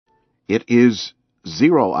It is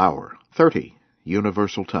 0:30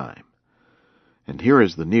 Universal Time. And here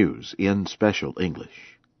is the news in Special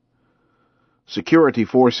English. Security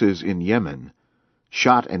forces in Yemen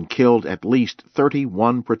shot and killed at least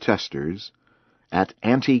 31 protesters at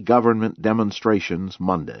anti-government demonstrations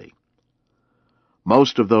Monday.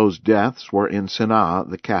 Most of those deaths were in Sana'a,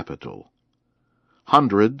 the capital.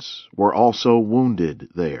 Hundreds were also wounded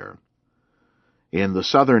there. In the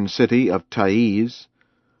southern city of Taiz,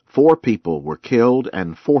 4 people were killed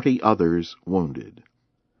and 40 others wounded.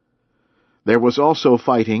 There was also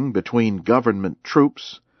fighting between government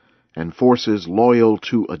troops and forces loyal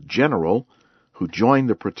to a general who joined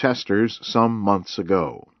the protesters some months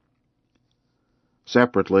ago.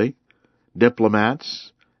 Separately,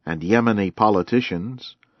 diplomats and Yemeni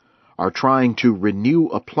politicians are trying to renew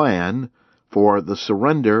a plan for the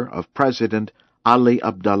surrender of President Ali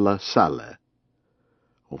Abdullah Saleh.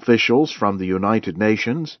 Officials from the United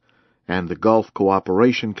Nations and the Gulf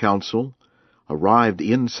Cooperation Council arrived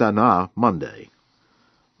in Sana'a Monday.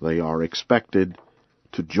 They are expected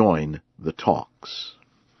to join the talks.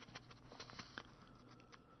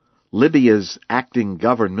 Libya's acting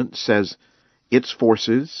government says its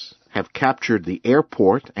forces have captured the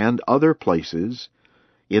airport and other places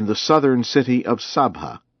in the southern city of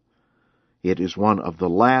Sabha. It is one of the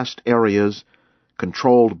last areas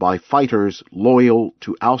controlled by fighters loyal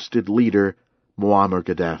to ousted leader Muammar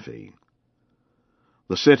Gaddafi.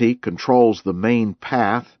 The city controls the main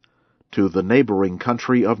path to the neighboring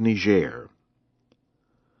country of Niger.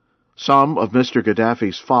 Some of Mr.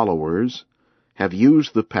 Gaddafi's followers have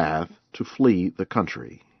used the path to flee the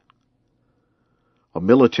country. A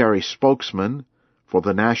military spokesman for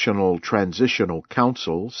the National Transitional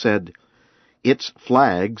Council said its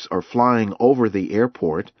flags are flying over the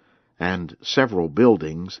airport and several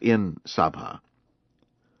buildings in Sabha.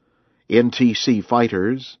 NTC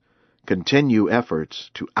fighters continue efforts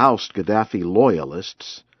to oust Gaddafi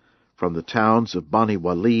loyalists from the towns of Bani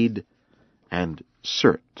Walid and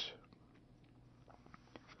Sirte.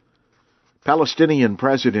 Palestinian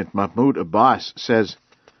President Mahmoud Abbas says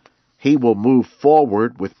he will move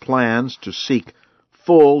forward with plans to seek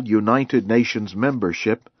full United Nations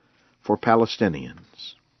membership for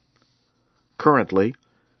Palestinians. Currently,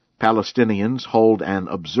 Palestinians hold an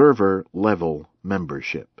observer-level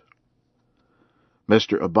membership.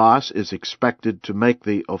 Mr. Abbas is expected to make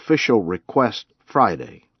the official request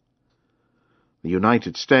Friday. The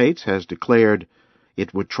United States has declared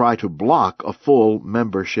it would try to block a full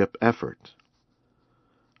membership effort.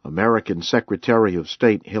 American Secretary of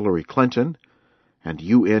State Hillary Clinton and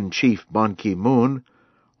UN Chief Ban Ki-moon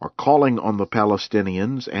are calling on the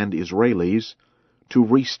Palestinians and Israelis to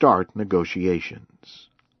restart negotiations.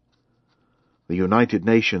 The United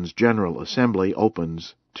Nations General Assembly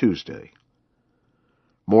opens Tuesday.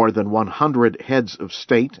 More than 100 heads of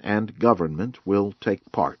state and government will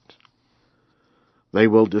take part. They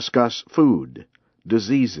will discuss food,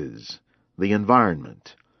 diseases, the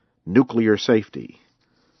environment, nuclear safety,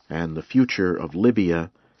 and the future of Libya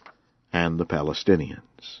and the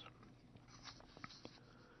Palestinians.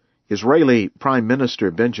 Israeli Prime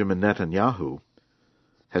Minister Benjamin Netanyahu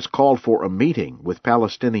has called for a meeting with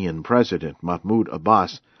Palestinian President Mahmoud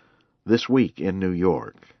Abbas this week in New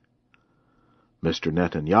York. Mr.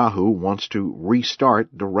 Netanyahu wants to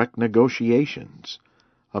restart direct negotiations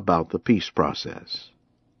about the peace process.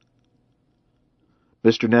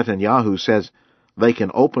 Mr. Netanyahu says they can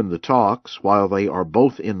open the talks while they are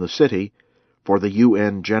both in the city for the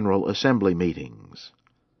UN General Assembly meetings.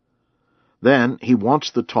 Then he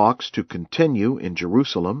wants the talks to continue in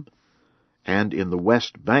Jerusalem and in the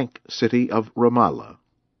West Bank city of Ramallah.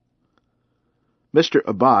 Mr.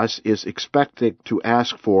 Abbas is expected to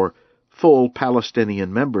ask for full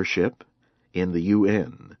Palestinian membership in the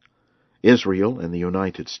UN. Israel and the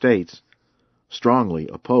United States strongly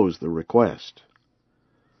oppose the request.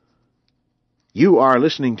 You are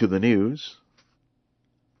listening to the news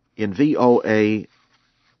in VOA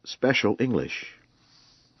Special English.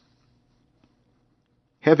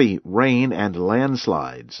 Heavy rain and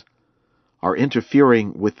landslides are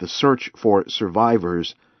interfering with the search for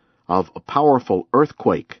survivors of a powerful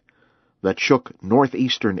earthquake that shook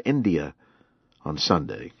northeastern India on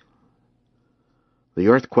Sunday. The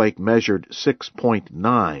earthquake measured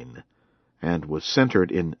 6.9 and was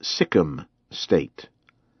centered in Sikkim state.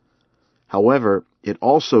 However, it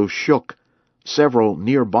also shook several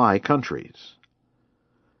nearby countries.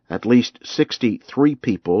 At least 63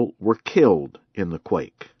 people were killed in the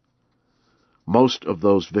quake. Most of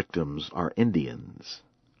those victims are Indians.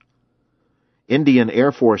 Indian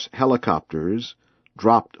Air Force helicopters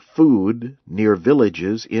dropped food near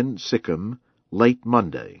villages in Sikkim late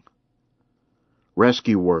Monday.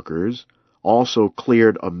 Rescue workers also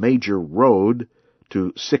cleared a major road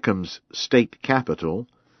to Sikkim's state capital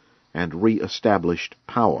and re-established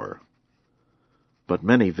power. But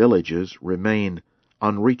many villages remain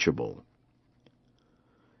unreachable.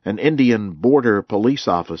 An Indian border police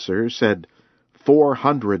officer said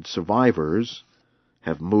 400 survivors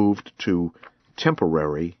have moved to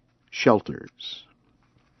temporary shelters.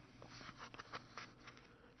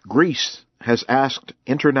 Greece has asked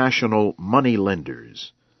international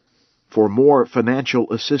moneylenders for more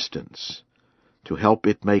financial assistance to help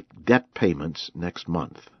it make debt payments next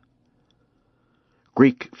month.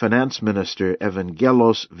 Greek Finance Minister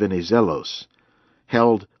Evangelos Venizelos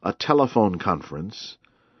held a telephone conference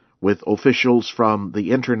with officials from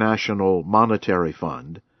the International Monetary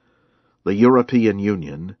Fund, the European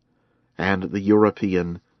Union, and the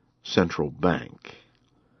European Central Bank.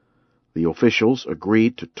 The officials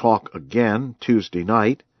agreed to talk again Tuesday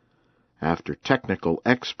night after technical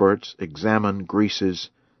experts examine Greece's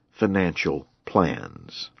financial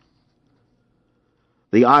plans.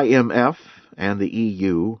 The IMF and the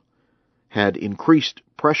EU had increased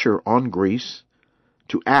pressure on Greece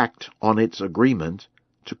to act on its agreement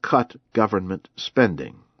to cut government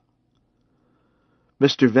spending.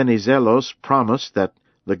 Mr. Venizelos promised that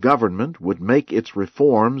the government would make its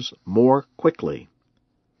reforms more quickly.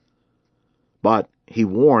 But he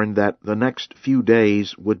warned that the next few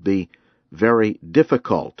days would be very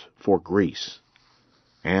difficult for Greece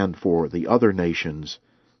and for the other nations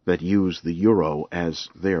that use the euro as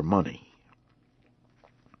their money.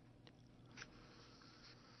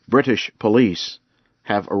 British police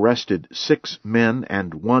have arrested 6 men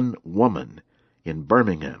and 1 woman in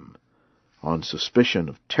Birmingham on suspicion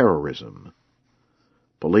of terrorism.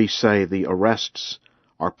 Police say the arrests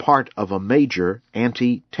are part of a major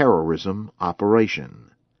anti-terrorism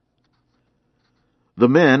operation. The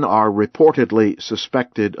men are reportedly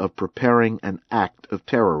suspected of preparing an act of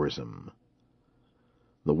terrorism.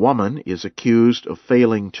 The woman is accused of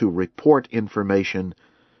failing to report information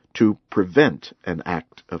to prevent an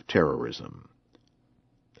act of terrorism.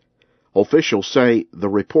 Officials say the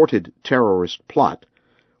reported terrorist plot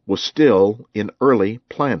was still in early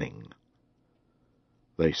planning.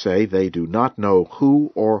 They say they do not know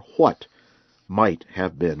who or what might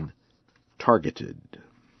have been targeted.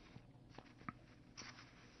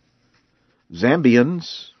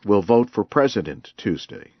 Zambians will vote for president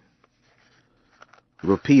Tuesday.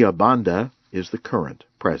 Rupiah Banda is the current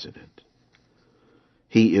president.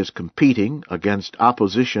 He is competing against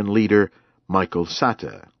opposition leader Michael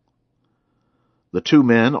Sata. The 2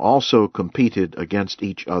 men also competed against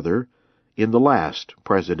each other in the last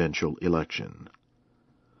presidential election.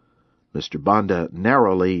 Mr. Banda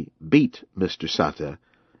narrowly beat Mr. Sata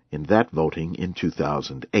in that voting in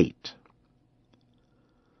 2008.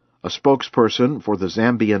 A spokesperson for the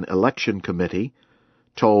Zambian Election Committee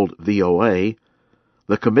told VOA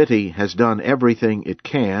the committee has done everything it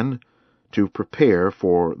can to prepare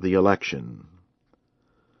for the election.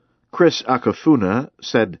 Chris Akafuna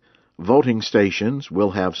said voting stations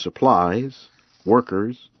will have supplies,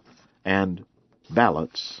 workers, and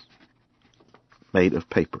ballots made of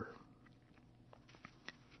paper.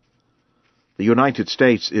 The United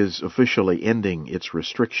States is officially ending its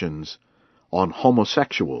restrictions on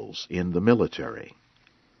homosexuals in the military.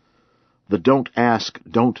 The Don't Ask,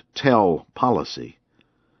 Don't Tell policy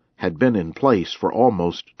had been in place for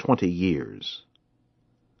almost 20 years.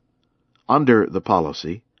 Under the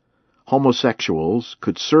policy, homosexuals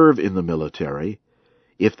could serve in the military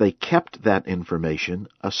if they kept that information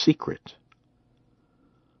a secret.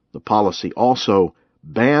 The policy also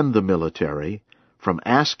banned the military from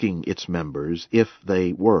asking its members if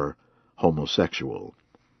they were homosexual.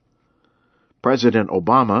 President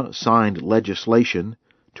Obama signed legislation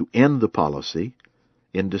to end the policy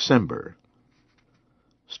in December.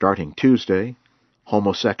 Starting Tuesday,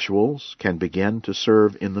 homosexuals can begin to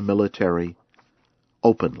serve in the military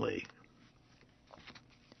openly.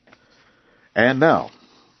 And now,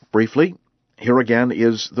 briefly, here again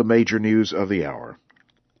is the major news of the hour.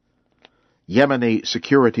 Yemeni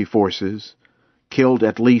security forces killed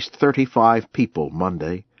at least 35 people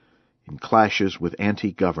Monday in clashes with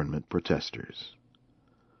anti-government protesters.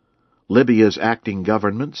 Libya's acting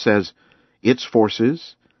government says its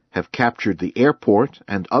forces have captured the airport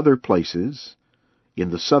and other places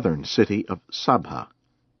in the southern city of Sabha.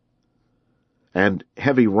 And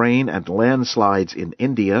heavy rain and landslides in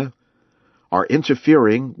India are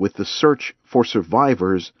interfering with the search for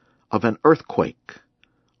survivors of an earthquake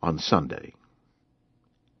on Sunday.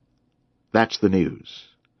 That's the news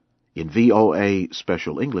in VOA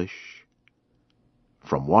Special English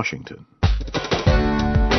from Washington.